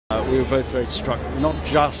We were both very struck, not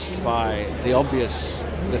just by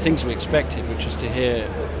the things we expected, which is to hear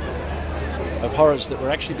of horrors that were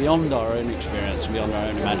actually beyond our own experience and beyond our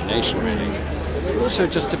own imagination, really, but also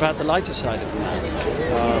just about the lighter side of the man.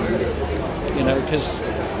 Because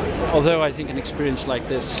although I think an experience like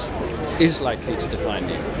this is likely to define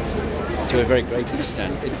you to a very great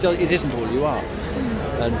extent, it isn't all you are.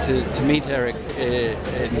 And to meet Eric in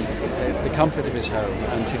the comfort of his home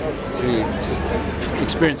and to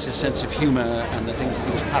experience his sense of humour and the things that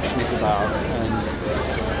he was passionate about,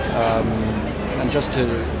 and just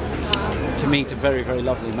to meet a very, very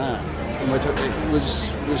lovely man, and it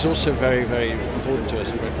was also very, very important to us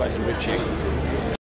and very quite enriching.